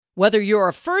Whether you're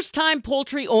a first-time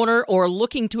poultry owner or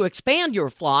looking to expand your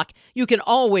flock, you can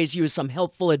always use some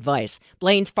helpful advice.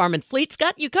 Blaine's Farm and Fleet's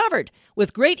got you covered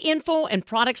with great info and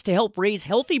products to help raise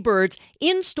healthy birds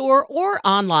in-store or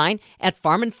online at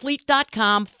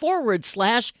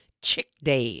farmandfleet.com/chick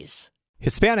days.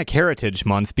 Hispanic Heritage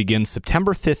Month begins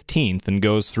September 15th and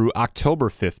goes through October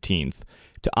 15th.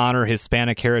 To honor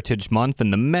Hispanic Heritage Month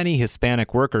and the many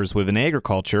Hispanic workers within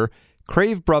agriculture,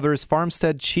 Crave Brothers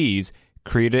Farmstead Cheese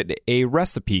created a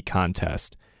recipe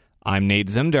contest. I'm Nate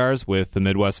Zimdars with the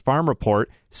Midwest Farm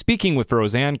Report, speaking with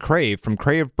Roseanne Crave from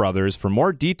Crave Brothers for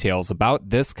more details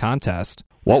about this contest.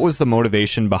 What was the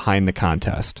motivation behind the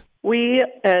contest? We,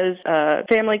 as a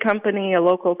family company, a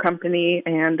local company,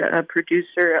 and a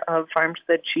producer of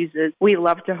farmstead cheeses, we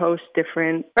love to host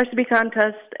different recipe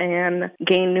contests and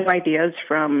gain new ideas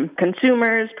from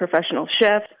consumers, professional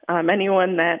chefs,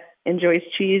 anyone that enjoys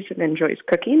cheese and enjoys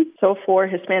cooking. So for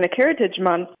Hispanic Heritage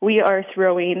Month, we are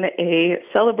throwing a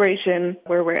celebration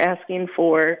where we're asking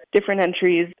for different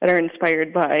entries that are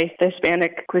inspired by the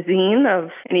Hispanic cuisine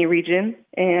of any region.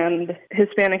 And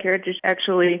Hispanic Heritage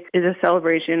actually is a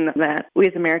celebration that we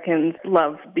as Americans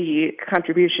love the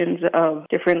contributions of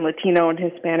different Latino and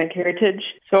Hispanic heritage.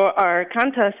 So our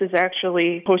contest is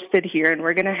actually hosted here, and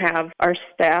we're going to have our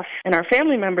staff and our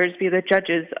family members be the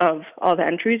judges of all the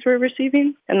entries we're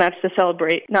receiving. And that's to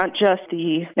celebrate not just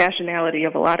the nationality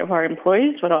of a lot of our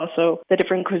employees, but also the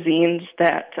different cuisines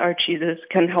that our cheeses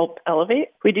can help elevate.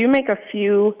 We do make a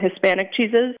few Hispanic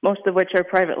cheeses, most of which are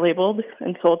private labeled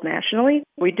and sold nationally.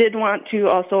 We did want to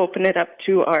also open it up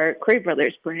to our Crave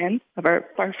Brothers brand of our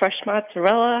fresh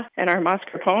mozzarella and our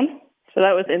mascarpone. So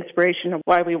that was the inspiration of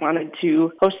why we wanted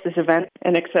to host this event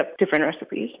and accept different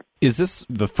recipes. Is this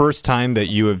the first time that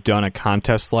you have done a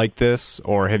contest like this,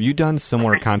 or have you done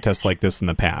similar contests like this in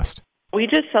the past? We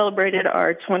just celebrated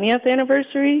our 20th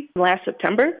anniversary last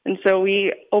September, and so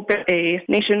we opened a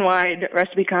nationwide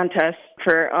recipe contest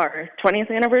for our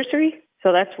 20th anniversary.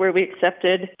 So that's where we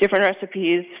accepted different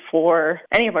recipes for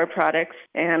any of our products,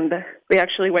 and we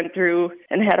actually went through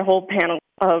and had a whole panel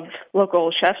of local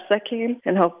chefs that came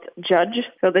and helped judge.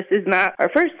 So this is not our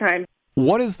first time.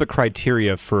 What is the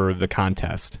criteria for the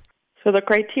contest? So the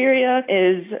criteria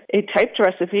is a typed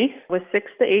recipe with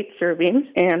 6 to 8 servings,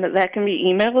 and that can be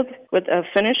emailed with a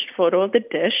finished photo of the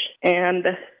dish.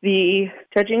 And the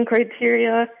judging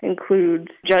criteria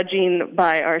includes judging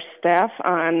by our staff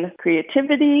on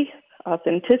creativity,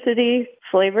 authenticity,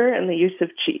 flavor, and the use of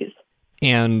cheese.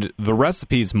 And the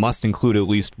recipes must include at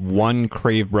least one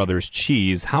Crave Brothers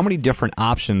cheese. How many different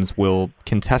options will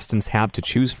contestants have to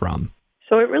choose from?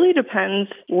 So it really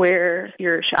depends where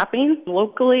you're shopping.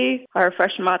 Locally, our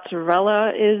fresh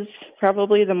mozzarella is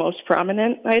probably the most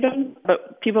prominent item,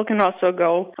 but people can also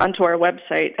go onto our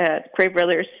website at Crave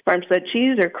Brothers Farmstead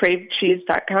Cheese or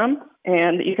cravecheese.com,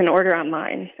 and you can order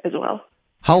online as well.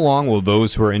 How long will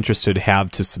those who are interested have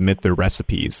to submit their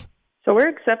recipes? So we're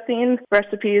accepting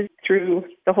recipes through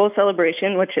the whole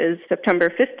celebration, which is September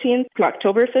 15th to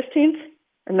October 15th,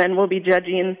 and then we'll be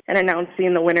judging and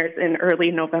announcing the winners in early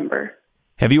November.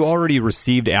 Have you already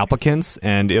received applicants?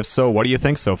 And if so, what do you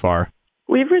think so far?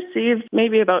 We've received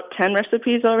maybe about 10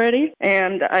 recipes already,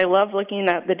 and I love looking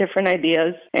at the different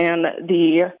ideas and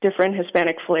the different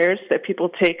Hispanic flares that people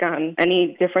take on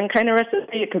any different kind of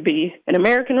recipe. It could be an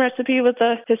American recipe with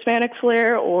a Hispanic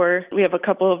flair, or we have a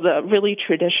couple of the really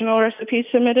traditional recipes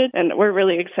submitted, and we're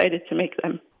really excited to make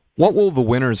them. What will the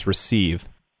winners receive?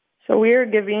 So we are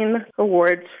giving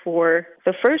awards for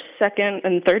the first, second,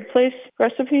 and third place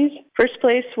recipes. First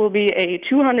place will be a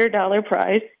 $200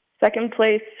 prize. Second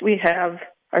place, we have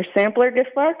our sampler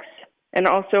gift box and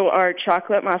also our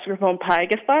chocolate mascarpone pie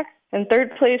gift box. And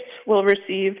third place will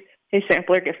receive a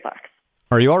sampler gift box.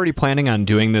 Are you already planning on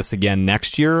doing this again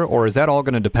next year, or is that all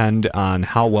going to depend on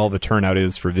how well the turnout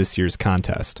is for this year's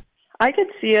contest? I could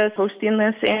see us hosting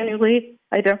this annually.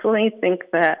 I definitely think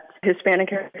that Hispanic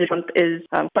Heritage Month is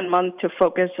a fun month to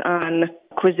focus on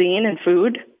cuisine and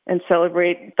food and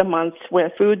celebrate the month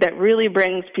with food that really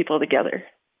brings people together.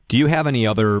 Do you have any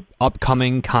other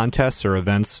upcoming contests or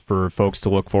events for folks to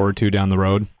look forward to down the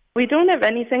road? We don't have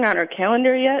anything on our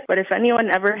calendar yet, but if anyone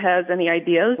ever has any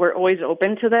ideas, we're always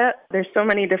open to that. There's so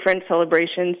many different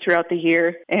celebrations throughout the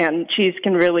year, and cheese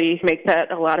can really make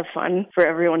that a lot of fun for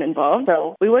everyone involved.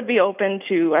 So we would be open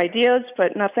to ideas,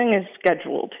 but nothing is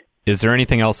scheduled. Is there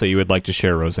anything else that you would like to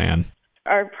share, Roseanne?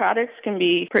 Our products can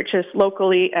be purchased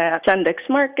locally at Sendix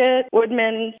Market,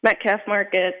 Woodman's, Metcalf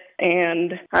Market,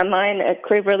 and online at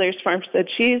Crave Brothers Farmstead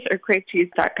Cheese or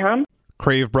cravecheese.com.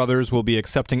 Crave Brothers will be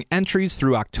accepting entries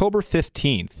through October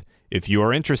 15th. If you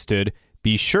are interested,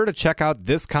 Be sure to check out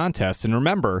this contest, and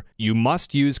remember, you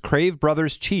must use Crave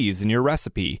Brothers cheese in your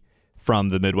recipe. From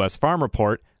the Midwest Farm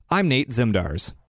Report, I'm Nate Zimdars.